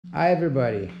Hi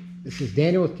everybody, this is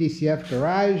Daniel with DCF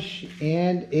Garage,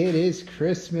 and it is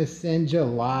Christmas in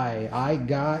July. I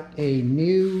got a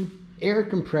new air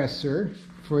compressor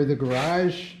for the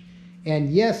garage, and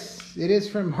yes, it is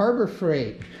from Harbor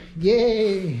Freight.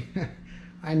 Yay!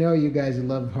 I know you guys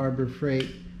love Harbor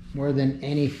Freight more than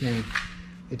anything.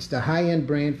 It's the high-end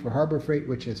brand for Harbor Freight,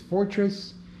 which is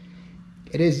Fortress.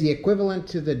 It is the equivalent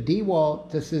to the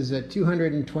DeWalt. This is a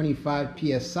 225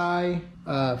 PSI,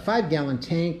 5-gallon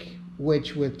tank,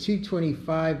 which with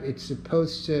 225, it's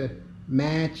supposed to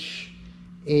match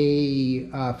a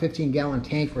 15-gallon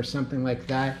tank or something like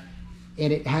that.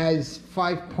 And it has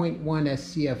 5.1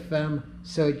 SCFM,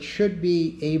 so it should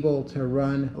be able to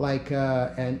run like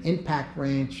an impact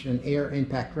wrench, an air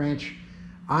impact wrench.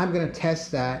 I'm gonna test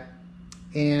that,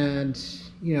 and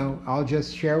I'll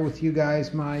just share with you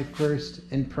guys my first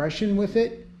impression with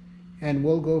it, and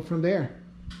we'll go from there.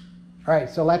 All right,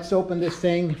 so let's open this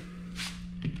thing.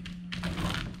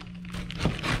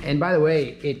 And by the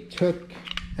way, it took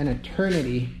an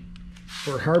eternity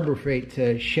for Harbor Freight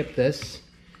to ship this.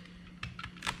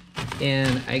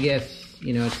 And I guess,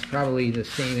 it's probably the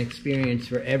same experience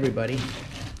for everybody.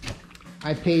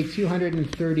 I paid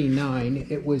 $239.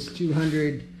 It was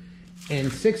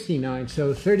 $269,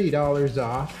 so $30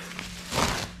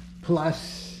 off,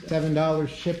 plus $7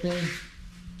 shipping.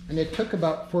 And it took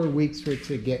about 4 weeks for it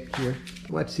to get here.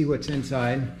 Let's see what's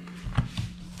inside.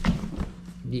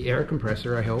 The air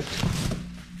compressor, I hope.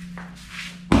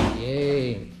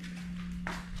 Yay.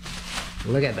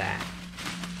 Look at that.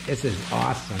 This is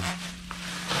awesome.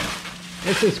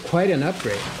 This is quite an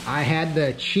upgrade. I had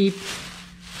the cheap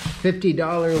 $50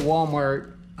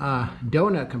 Walmart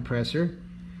donut compressor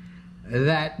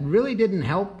that really didn't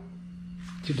help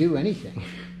to do anything.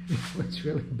 It was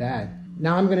really bad.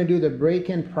 Now I'm going to do the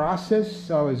break-in process.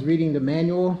 So I was reading the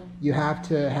manual. You have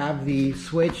to have the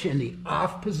switch in the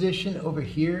off position over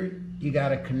here. You got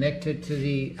to connect it to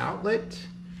the outlet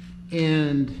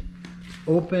and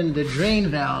open the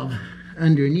drain valve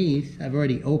underneath. I've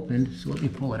already opened, so let me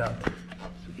pull it up so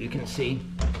you can see.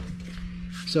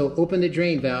 So open the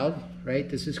drain valve, right?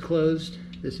 This is closed,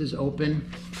 this is open.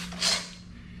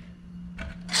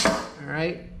 All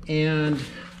right, and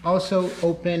also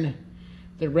open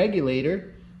the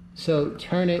regulator. So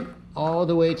turn it all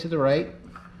the way to the right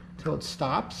until it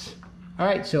stops. All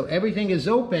right, so everything is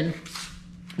open.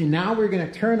 And now we're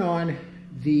gonna turn on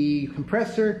the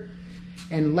compressor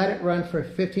and let it run for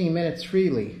 15 minutes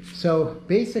freely. So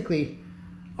basically,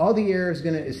 all the air is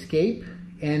gonna escape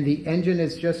and the engine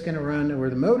is just gonna run, or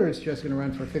the motor is just gonna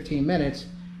run for 15 minutes,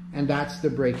 and that's the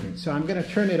break-in. So I'm gonna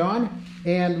turn it on,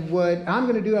 and what I'm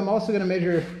gonna do, I'm also gonna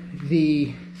measure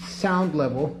the sound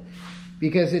level,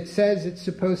 because it says it's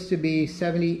supposed to be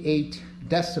 78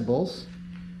 decibels.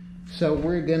 So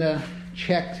we're gonna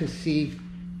check to see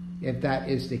if that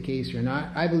is the case or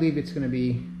not. I believe it's gonna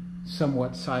be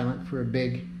somewhat silent for a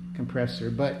big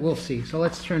compressor, but we'll see. So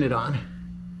let's turn it on.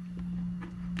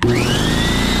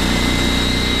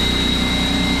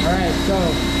 All right, so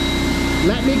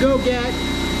let me go get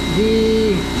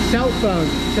the cell phone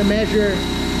to measure,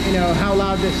 how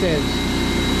loud this is.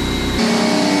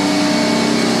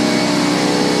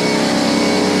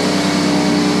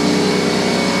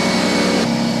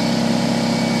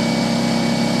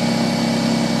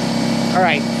 All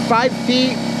right, 5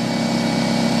 feet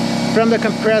from the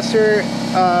compressor,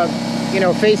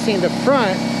 facing the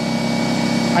front.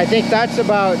 I think that's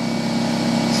about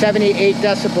 78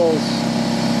 decibels.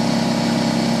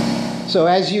 So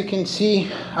as you can see,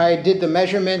 I did the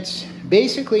measurements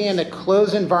basically in a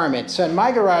closed environment. So in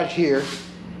my garage here,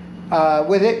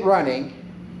 with it running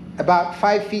about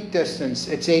 5 feet distance,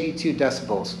 it's 82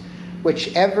 decibels.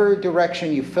 Whichever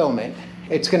direction you film it,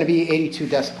 it's gonna be 82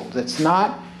 decibels. It's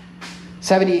not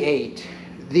 78.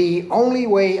 The only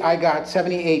way I got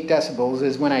 78 decibels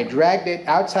is when I dragged it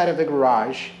outside of the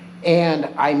garage and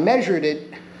I measured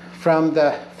it from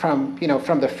the front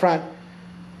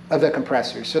of the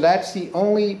compressor. So that's the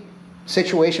only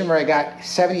situation where I got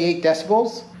 78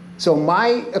 decibels. So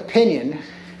my opinion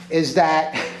is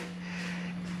that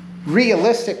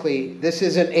realistically, this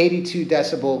is an 82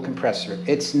 decibel compressor.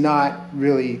 It's not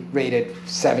really rated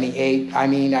 78. I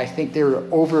mean, I think they were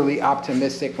overly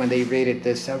optimistic when they rated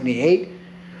this 78.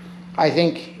 I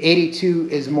think 82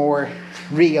 is more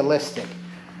realistic.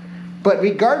 But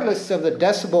regardless of the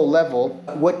decibel level,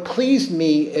 what pleased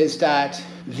me is that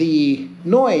the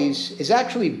noise is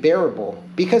actually bearable.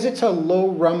 Because it's a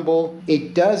low rumble,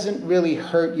 it doesn't really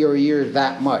hurt your ear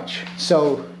that much.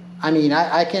 So I mean,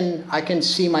 I can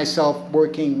see myself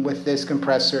working with this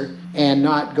compressor and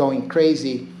not going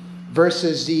crazy,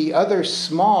 versus the other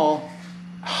small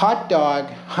hot dog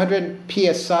 100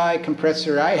 PSI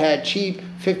compressor I had cheap,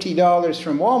 $50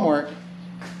 from Walmart,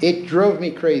 it drove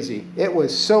me crazy. It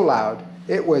was so loud,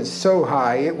 it was so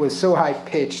high, it was so high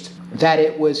pitched that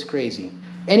it was crazy.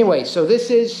 Anyway, so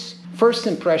this is first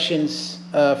impressions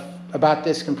about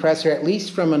this compressor, at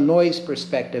least from a noise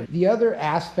perspective. The other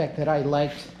aspect that I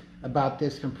liked about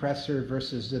this compressor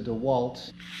versus the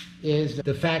DeWalt is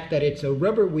the fact that it's a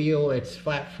rubber wheel, it's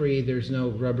flat free, there's no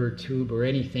rubber tube or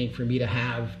anything for me to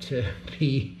have to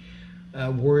be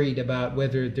worried about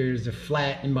whether there's a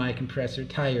flat in my compressor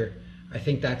tire. I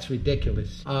think that's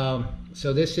ridiculous.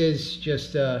 So this is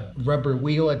just a rubber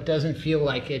wheel. It doesn't feel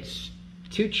like it's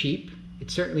too cheap.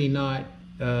 It's certainly not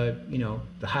you know,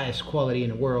 the highest quality in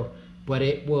the world, but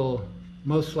it will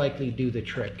most likely do the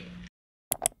trick.